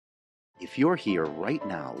If you're here right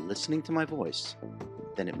now listening to my voice,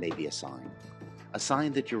 then it may be a sign. A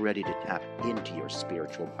sign that you're ready to tap into your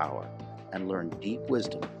spiritual power and learn deep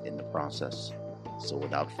wisdom in the process. So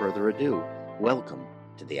without further ado, welcome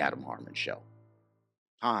to The Adam Harman Show.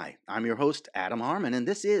 Hi, I'm your host, Adam Harman, and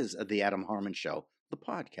this is The Adam Harman Show, the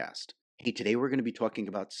podcast. Hey, today we're going to be talking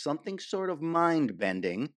about something sort of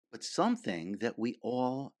mind-bending, but something that we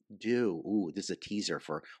all do. Ooh, this is a teaser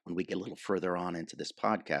for when we get a little further on into this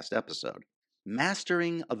podcast episode.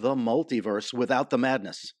 Mastering the multiverse without the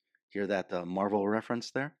madness. Hear that Marvel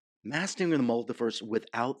reference there? Mastering the multiverse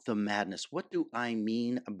without the madness. What do I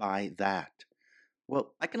mean by that?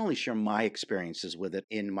 Well, I can only share my experiences with it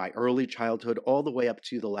in my early childhood all the way up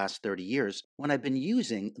to the last 30 years when I've been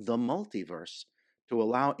using the multiverse to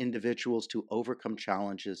allow individuals to overcome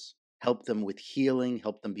challenges, help them with healing,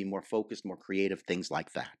 help them be more focused, more creative, things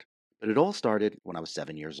like that. But it all started when I was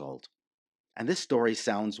 7 years old. And this story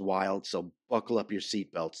sounds wild, so buckle up your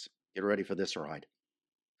seatbelts. Get ready for this ride.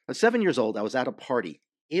 At 7 years old, I was at a party.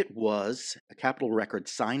 It was a Capitol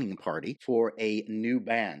Records signing party for a new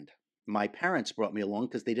band. My parents brought me along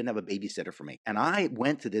because they didn't have a babysitter for me. And I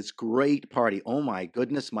went to this great party. Oh my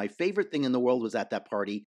goodness, my favorite thing in the world was at that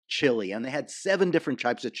party, chili. And they had 7 different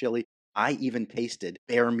types of chili. I even tasted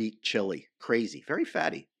bear meat chili. Crazy, very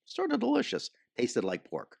fatty, sort of delicious. Tasted like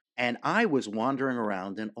pork. And I was wandering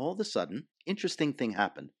around, and all of a sudden, interesting thing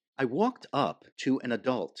happened. I walked up to an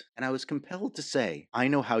adult, and I was compelled to say, I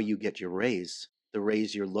know how you get your raise, the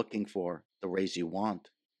raise you're looking for, the raise you want.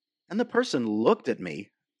 And the person looked at me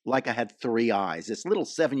like I had 3 eyes. This little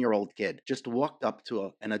 7-year-old kid just walked up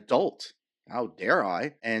to an adult, how dare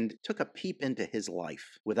I, and took a peep into his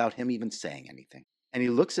life without him even saying anything. And he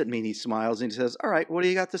looks at me and he smiles and he says, all right, what do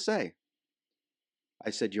you got to say? I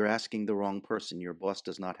said, you're asking the wrong person. Your boss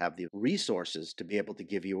does not have the resources to be able to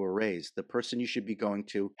give you a raise. The person you should be going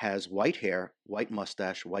to has white hair, white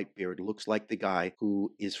mustache, white beard, looks like the guy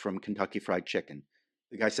who is from Kentucky Fried Chicken.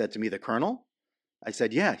 The guy said to me, the Colonel? I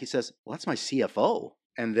said, yeah. He says, well, that's my CFO.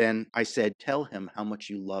 And then I said, tell him how much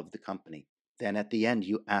you love the company. Then at the end,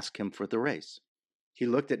 you ask him for the raise. He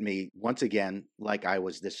looked at me once again like I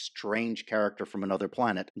was this strange character from another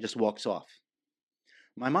planet and just walks off.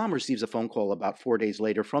 My mom receives a phone call about 4 days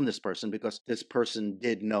later from this person because this person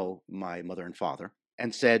did know my mother and father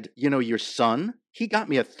and said, you know, your son, he got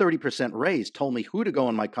me a 30% raise, told me who to go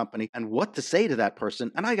in my company and what to say to that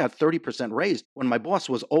person. And I got 30% raised when my boss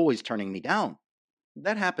was always turning me down.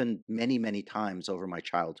 That happened many, many times over my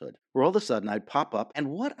childhood, where all of a sudden I'd pop up. And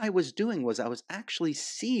what I was doing was I was actually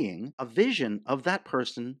seeing a vision of that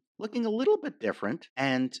person looking a little bit different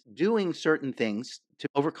and doing certain things to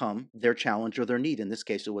overcome their challenge or their need. In this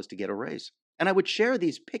case, it was to get a raise. And I would share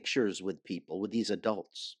these pictures with people, with these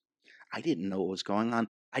adults. I didn't know what was going on.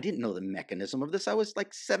 I didn't know the mechanism of this. I was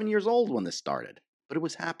like 7 years old when this started, but it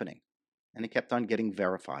was happening. And it kept on getting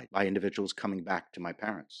verified by individuals coming back to my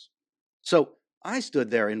parents. So I stood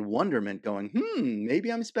there in wonderment going,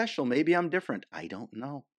 maybe I'm special, maybe I'm different. I don't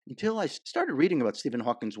know. Until I started reading about Stephen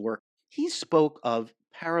Hawking's work, he spoke of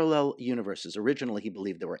parallel universes. Originally, he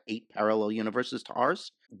believed there were 8 parallel universes to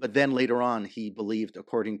ours. But then later on, he believed,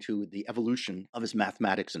 according to the evolution of his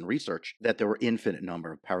mathematics and research, that there were infinite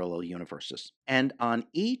number of parallel universes. And on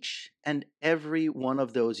each and every one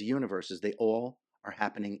of those universes, they all are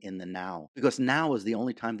happening in the now. Because now is the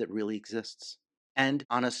only time that really exists. And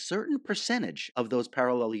on a certain percentage of those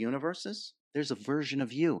parallel universes, there's a version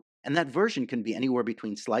of you. And that version can be anywhere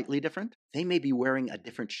between slightly different. They may be wearing a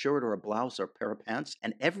different shirt or a blouse or a pair of pants,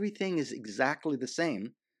 and everything is exactly the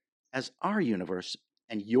same as our universe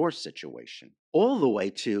and your situation. All the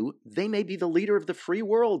way to they may be the leader of the free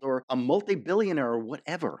world or a multi-billionaire or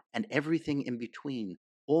whatever, and everything in between.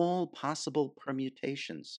 All possible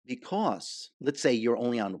permutations. Because, let's say you're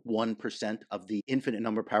only on 1% of the infinite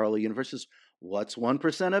number of parallel universes. What's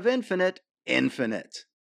 1% of infinite? Infinite.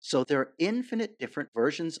 So there are infinite different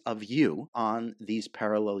versions of you on these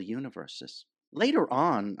parallel universes. Later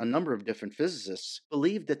on, a number of different physicists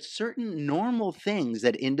believe that certain normal things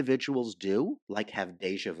that individuals do, like have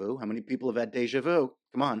deja vu. How many people have had deja vu?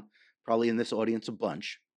 Come on, probably in this audience a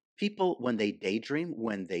bunch. People, when they daydream,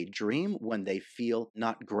 when they dream, when they feel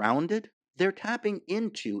not grounded, they're tapping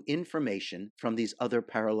into information from these other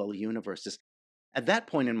parallel universes. At that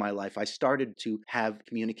point in my life, I started to have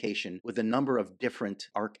communication with a number of different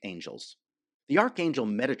archangels. The archangel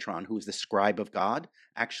Metatron, who is the scribe of God,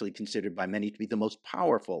 actually considered by many to be the most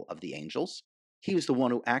powerful of the angels, he was the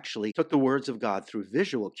one who actually took the words of God through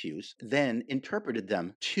visual cues, then interpreted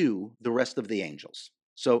them to the rest of the angels.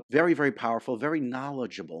 So very, very powerful, very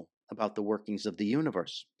knowledgeable about the workings of the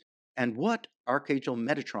universe. And what Archangel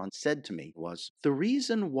Metatron said to me was, the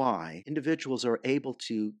reason why individuals are able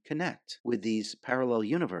to connect with these parallel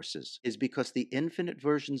universes is because the infinite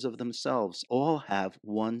versions of themselves all have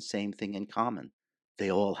one same thing in common. They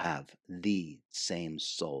all have the same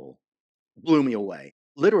soul. Blew me away.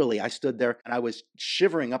 Literally, I stood there and I was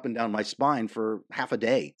shivering up and down my spine for half a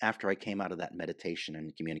day after I came out of that meditation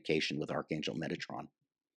and communication with Archangel Metatron.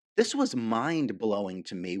 This was mind-blowing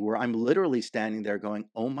to me, where I'm literally standing there going,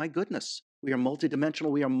 oh my goodness, we are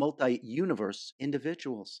multidimensional, we are multi-universe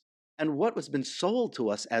individuals. And what has been sold to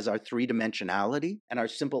us as our three-dimensionality and our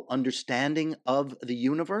simple understanding of the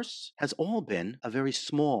universe has all been a very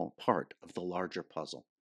small part of the larger puzzle.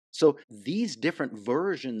 So these different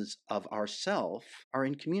versions of ourself are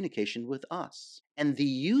in communication with us. And the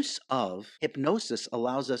use of hypnosis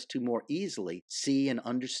allows us to more easily see and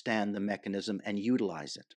understand the mechanism and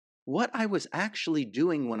utilize it. What I was actually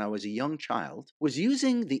doing when I was a young child was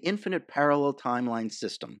using the infinite parallel timeline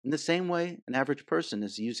system in the same way an average person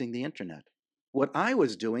is using the internet. What I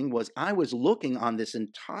was doing was I was looking on this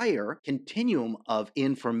entire continuum of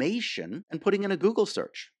information and putting in a Google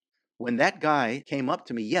search. When that guy came up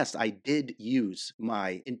to me, yes, I did use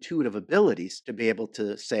my intuitive abilities to be able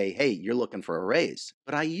to say, hey, you're looking for a raise.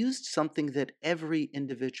 But I used something that every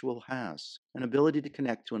individual has, an ability to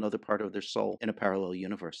connect to another part of their soul in a parallel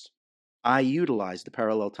universe. I utilized the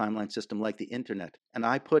parallel timeline system like the internet, and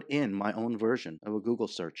I put in my own version of a Google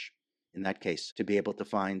search, in that case, to be able to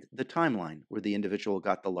find the timeline where the individual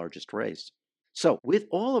got the largest raise. So, with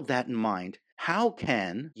all of that in mind, how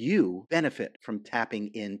can you benefit from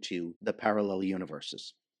tapping into the parallel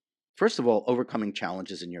universes? First of all, overcoming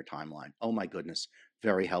challenges in your timeline. Oh my goodness,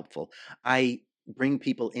 very helpful. I bring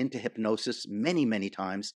people into hypnosis many, many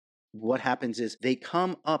times. What happens is they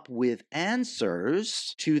come up with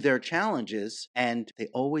answers to their challenges, and they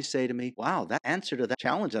always say to me, wow, that answer to that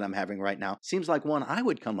challenge that I'm having right now seems like one I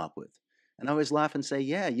would come up with. And I always laugh and say,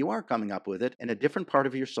 yeah, you are coming up with it in a different part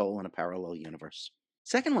of your soul in a parallel universe.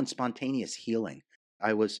 Second one, spontaneous healing.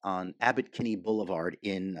 I was on Abbot Kinney Boulevard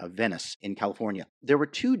in Venice, in California. There were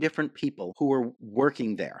two different people who were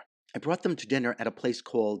working there. I brought them to dinner at a place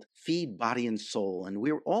called Feed Body and Soul, and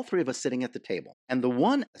we were all three of us sitting at the table. And the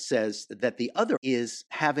one says that the other is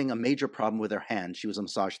having a major problem with her hand. She was a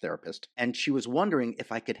massage therapist, and she was wondering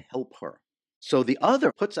if I could help her. So the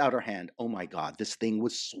other puts out her hand. Oh my God, this thing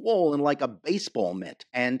was swollen like a baseball mitt.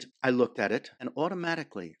 And I looked at it, and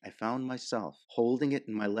automatically I found myself holding it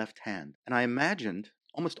in my left hand. And I imagined,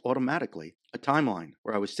 almost automatically, a timeline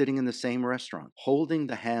where I was sitting in the same restaurant, holding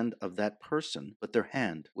the hand of that person, but their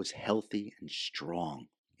hand was healthy and strong.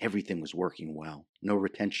 Everything was working well. No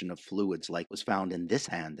retention of fluids like was found in this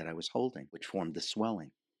hand that I was holding, which formed the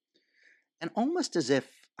swelling. And almost as if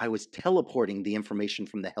I was teleporting the information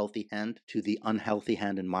from the healthy hand to the unhealthy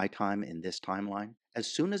hand in my time in this timeline, as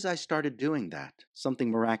soon as I started doing that, something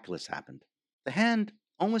miraculous happened. The hand,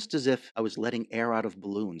 almost as if I was letting air out of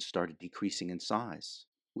balloons, started decreasing in size.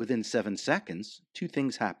 Within 7 seconds, two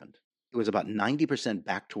things happened. It was about 90%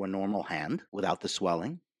 back to a normal hand without the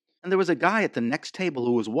swelling. And there was a guy at the next table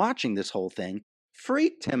who was watching this whole thing,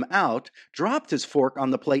 freaked him out, dropped his fork on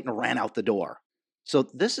the plate, and ran out the door. So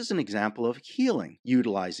this is an example of healing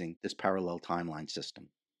utilizing this parallel timeline system.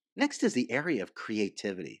 Next is the area of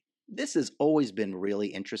creativity. This has always been really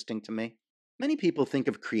interesting to me. Many people think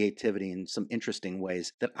of creativity in some interesting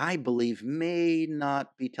ways that I believe may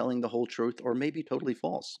not be telling the whole truth or may be totally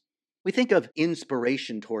false. We think of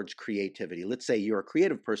inspiration towards creativity. Let's say you're a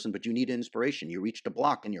creative person, but you need inspiration. You reached a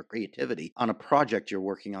block in your creativity on a project you're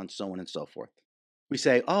working on, so on and so forth. We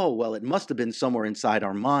say, oh, well, it must have been somewhere inside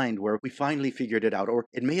our mind where we finally figured it out, or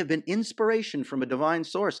it may have been inspiration from a divine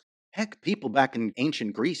source. Heck, people back in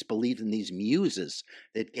ancient Greece believed in these muses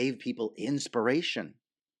that gave people inspiration.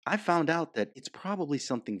 I found out that it's probably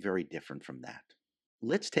something very different from that.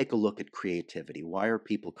 Let's take a look at creativity. Why are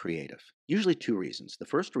people creative? Usually two reasons. The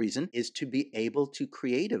first reason is to be able to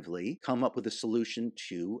creatively come up with a solution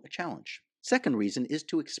to a challenge. Second reason is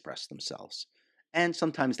to express themselves. And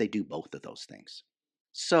sometimes they do both of those things.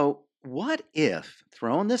 So what if,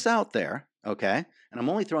 throwing this out there, okay, and I'm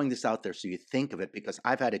only throwing this out there so you think of it because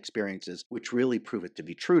I've had experiences which really prove it to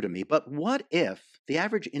be true to me, but what if the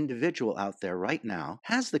average individual out there right now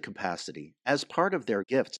has the capacity as part of their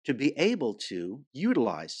gift to be able to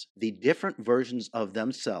utilize the different versions of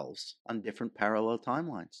themselves on different parallel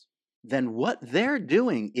timelines? Then what they're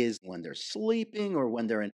doing is when they're sleeping or when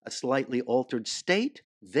they're in a slightly altered state,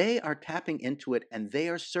 they are tapping into it and they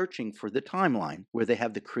are searching for the timeline where they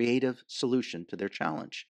have the creative solution to their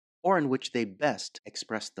challenge or in which they best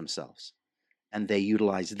express themselves. And they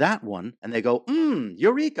utilize that one and they go,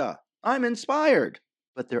 eureka, I'm inspired.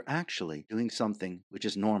 but they're actually doing something which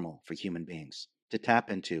is normal for human beings, to tap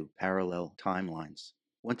into parallel timelines.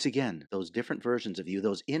 Once again, those different versions of you,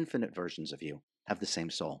 those infinite versions of you, have the same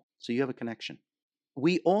soul. So you have a connection.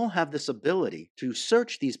 We all have this ability to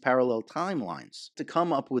search these parallel timelines, to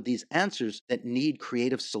come up with these answers that need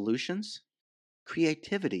creative solutions.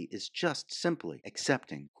 Creativity is just simply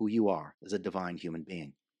accepting who you are as a divine human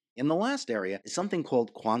being. In the last area is something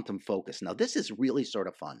called quantum focus. Now, this is really sort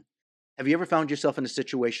of fun. Have you ever found yourself in a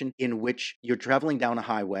situation in which you're traveling down a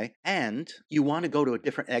highway and you want to go to a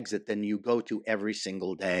different exit than you go to every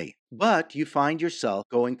single day, but you find yourself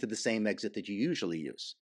going to the same exit that you usually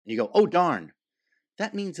use? And you go, oh, darn.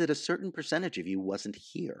 That means that a certain percentage of you wasn't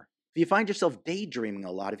here. If you find yourself daydreaming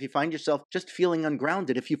a lot, if you find yourself just feeling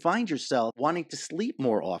ungrounded, if you find yourself wanting to sleep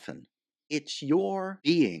more often, it's your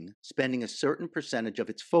being spending a certain percentage of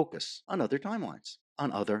its focus on other timelines,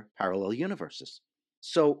 on other parallel universes.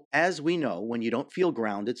 So, as we know, when you don't feel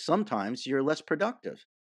grounded, sometimes you're less productive.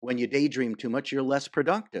 When you daydream too much, you're less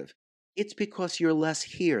productive. It's because you're less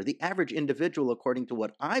here. The average individual, according to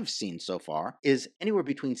what I've seen so far, is anywhere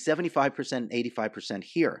between 75% and 85%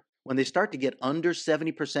 here. When they start to get under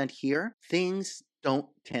 70% here, things don't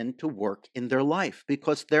tend to work in their life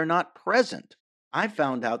because they're not present. I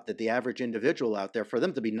found out that the average individual out there, for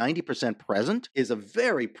them to be 90% present, is a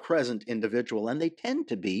very present individual, and they tend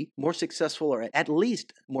to be more successful or at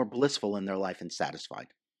least more blissful in their life and satisfied.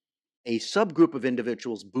 A subgroup of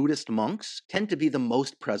individuals, Buddhist monks, tend to be the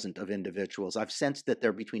most present of individuals. I've sensed that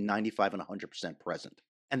they're between 95 and 100% present.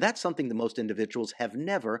 And that's something that most individuals have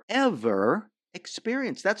never, ever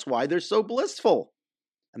experienced. That's why they're so blissful.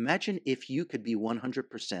 Imagine if you could be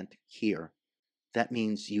 100% here. That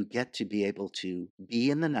means you get to be able to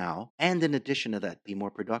be in the now, and in addition to that, be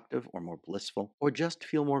more productive or more blissful, or just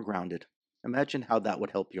feel more grounded. Imagine how that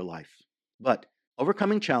would help your life. But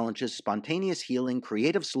overcoming challenges, spontaneous healing,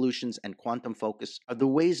 creative solutions, and quantum focus are the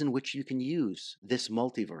ways in which you can use this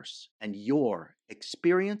multiverse and your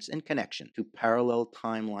experience and connection to parallel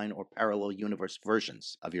timeline or parallel universe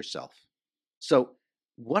versions of yourself. So,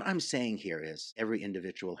 what I'm saying here is every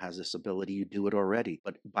individual has this ability. You do it already.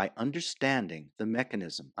 But by understanding the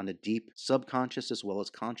mechanism on a deep subconscious as well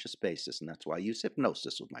as conscious basis, and that's why I use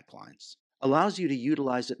hypnosis with my clients, allows you to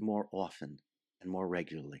utilize it more often and more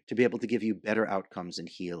regularly to be able to give you better outcomes in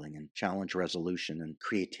healing and challenge resolution and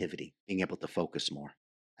creativity, being able to focus more.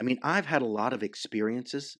 I mean, I've had a lot of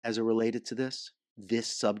experiences as it related to this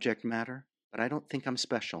subject matter, but I don't think I'm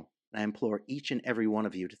special. I implore each and every one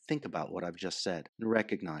of you to think about what I've just said and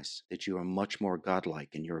recognize that you are much more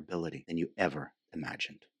godlike in your ability than you ever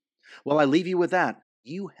imagined. Well, I leave you with that.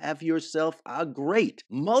 You have yourself a great,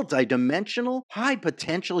 multidimensional,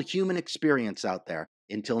 high-potential human experience out there.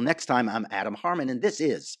 Until next time, I'm Adam Harman, and this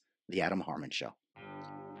is The Adam Harman Show.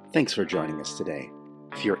 Thanks for joining us today.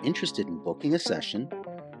 If you're interested in booking a session,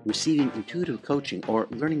 receiving intuitive coaching, or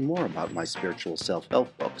learning more about my spiritual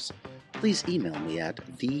self-help books, please email me at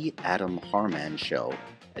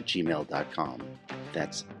theadamharmanshow@gmail.com.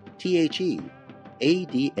 That's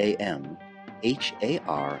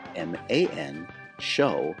TheAdamHarman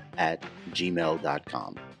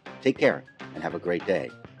show@gmail.com. Take care and have a great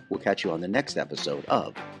day. We'll catch you on the next episode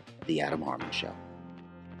of The Adam Harman Show.